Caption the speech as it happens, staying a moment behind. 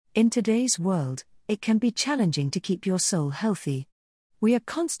In today's world, it can be challenging to keep your soul healthy. We are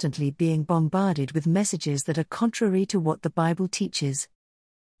constantly being bombarded with messages that are contrary to what the Bible teaches.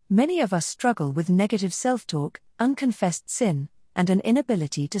 Many of us struggle with negative self-talk, unconfessed sin, and an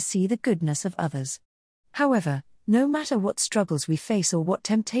inability to see the goodness of others. However, no matter what struggles we face or what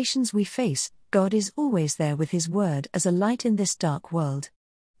temptations we face, God is always there with His Word as a light in this dark world.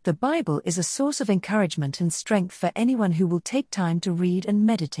 The Bible is a source of encouragement and strength for anyone who will take time to read and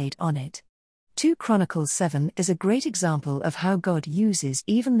meditate on it. 2 Chronicles 7 is a great example of how God uses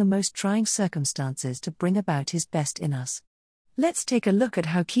even the most trying circumstances to bring about His best in us. Let's take a look at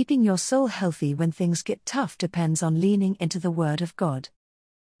how keeping your soul healthy when things get tough depends on leaning into the Word of God.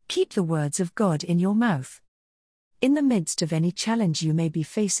 Keep the words of God in your mouth. In the midst of any challenge you may be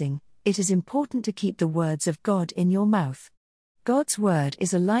facing, it is important to keep the words of God in your mouth. God's Word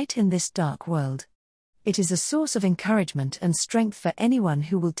is a light in this dark world. It is a source of encouragement and strength for anyone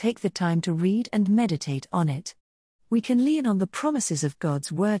who will take the time to read and meditate on it. We can lean on the promises of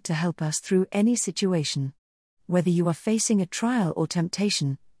God's Word to help us through any situation. Whether you are facing a trial or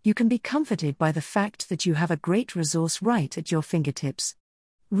temptation, you can be comforted by the fact that you have a great resource right at your fingertips.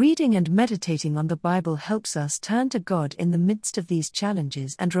 Reading and meditating on the Bible helps us turn to God in the midst of these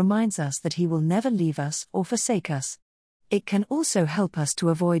challenges and reminds us that He will never leave us or forsake us. It can also help us to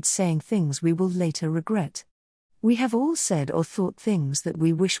avoid saying things we will later regret. We have all said or thought things that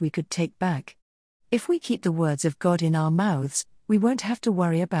we wish we could take back. If we keep the words of God in our mouths, we won't have to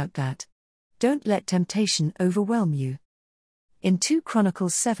worry about that. Don't let temptation overwhelm you. In 2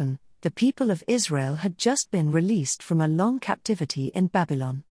 Chronicles 7, the people of Israel had just been released from a long captivity in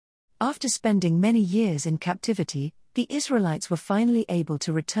Babylon. After spending many years in captivity, the Israelites were finally able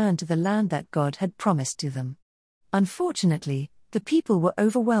to return to the land that God had promised to them. Unfortunately, the people were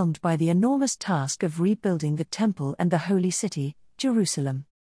overwhelmed by the enormous task of rebuilding the temple and the holy city, Jerusalem.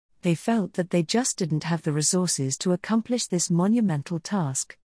 They felt that they just didn't have the resources to accomplish this monumental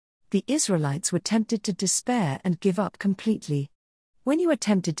task. The Israelites were tempted to despair and give up completely. When you are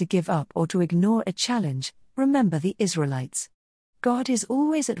tempted to give up or to ignore a challenge, remember the Israelites. God is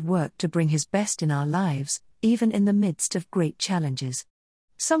always at work to bring His best in our lives, even in the midst of great challenges.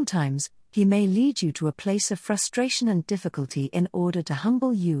 Sometimes, He may lead you to a place of frustration and difficulty in order to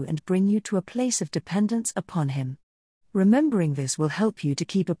humble you and bring you to a place of dependence upon Him. Remembering this will help you to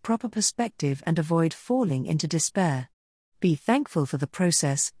keep a proper perspective and avoid falling into despair. Be thankful for the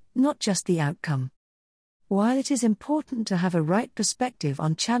process, not just the outcome. While it is important to have a right perspective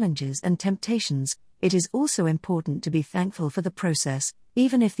on challenges and temptations, it is also important to be thankful for the process,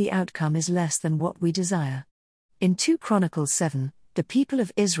 even if the outcome is less than what we desire. In 2 Chronicles 7, the people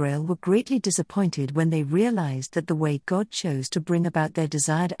of Israel were greatly disappointed when they realized that the way God chose to bring about their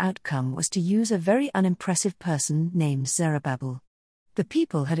desired outcome was to use a very unimpressive person named Zerubbabel. The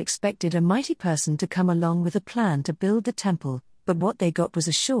people had expected a mighty person to come along with a plan to build the temple, but what they got was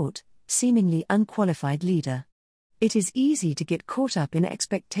a short, seemingly unqualified leader. It is easy to get caught up in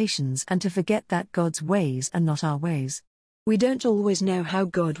expectations and to forget that God's ways are not our ways. We don't always know how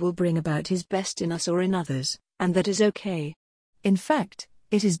God will bring about His best in us or in others, and that is okay. In fact,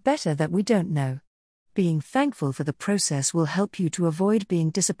 it is better that we don't know. Being thankful for the process will help you to avoid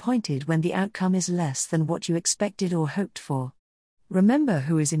being disappointed when the outcome is less than what you expected or hoped for. Remember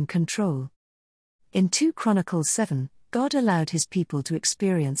who is in control. In 2 Chronicles 7, God allowed His people to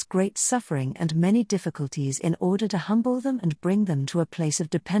experience great suffering and many difficulties in order to humble them and bring them to a place of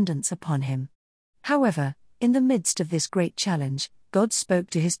dependence upon Him. However, in the midst of this great challenge, God spoke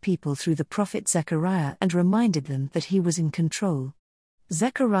to His people through the prophet Zechariah and reminded them that He was in control.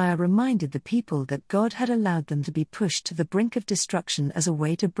 Zechariah reminded the people that God had allowed them to be pushed to the brink of destruction as a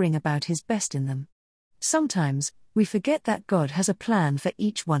way to bring about His best in them. Sometimes, we forget that God has a plan for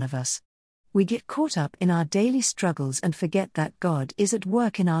each one of us. We get caught up in our daily struggles and forget that God is at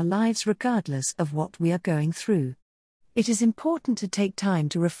work in our lives regardless of what we are going through. It is important to take time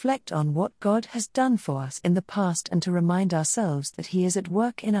to reflect on what God has done for us in the past and to remind ourselves that He is at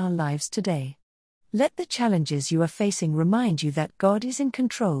work in our lives today. Let the challenges you are facing remind you that God is in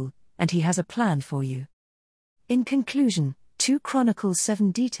control, and He has a plan for you. In conclusion, 2 Chronicles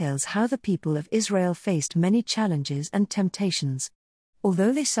 7 details how the people of Israel faced many challenges and temptations.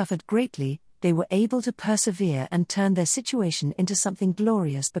 Although they suffered greatly, they were able to persevere and turn their situation into something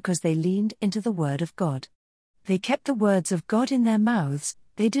glorious because they leaned into the Word of God. They kept the words of God in their mouths,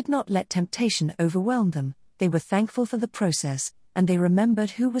 they did not let temptation overwhelm them, they were thankful for the process, and they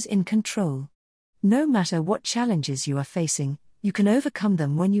remembered who was in control. No matter what challenges you are facing, you can overcome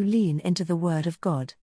them when you lean into the Word of God.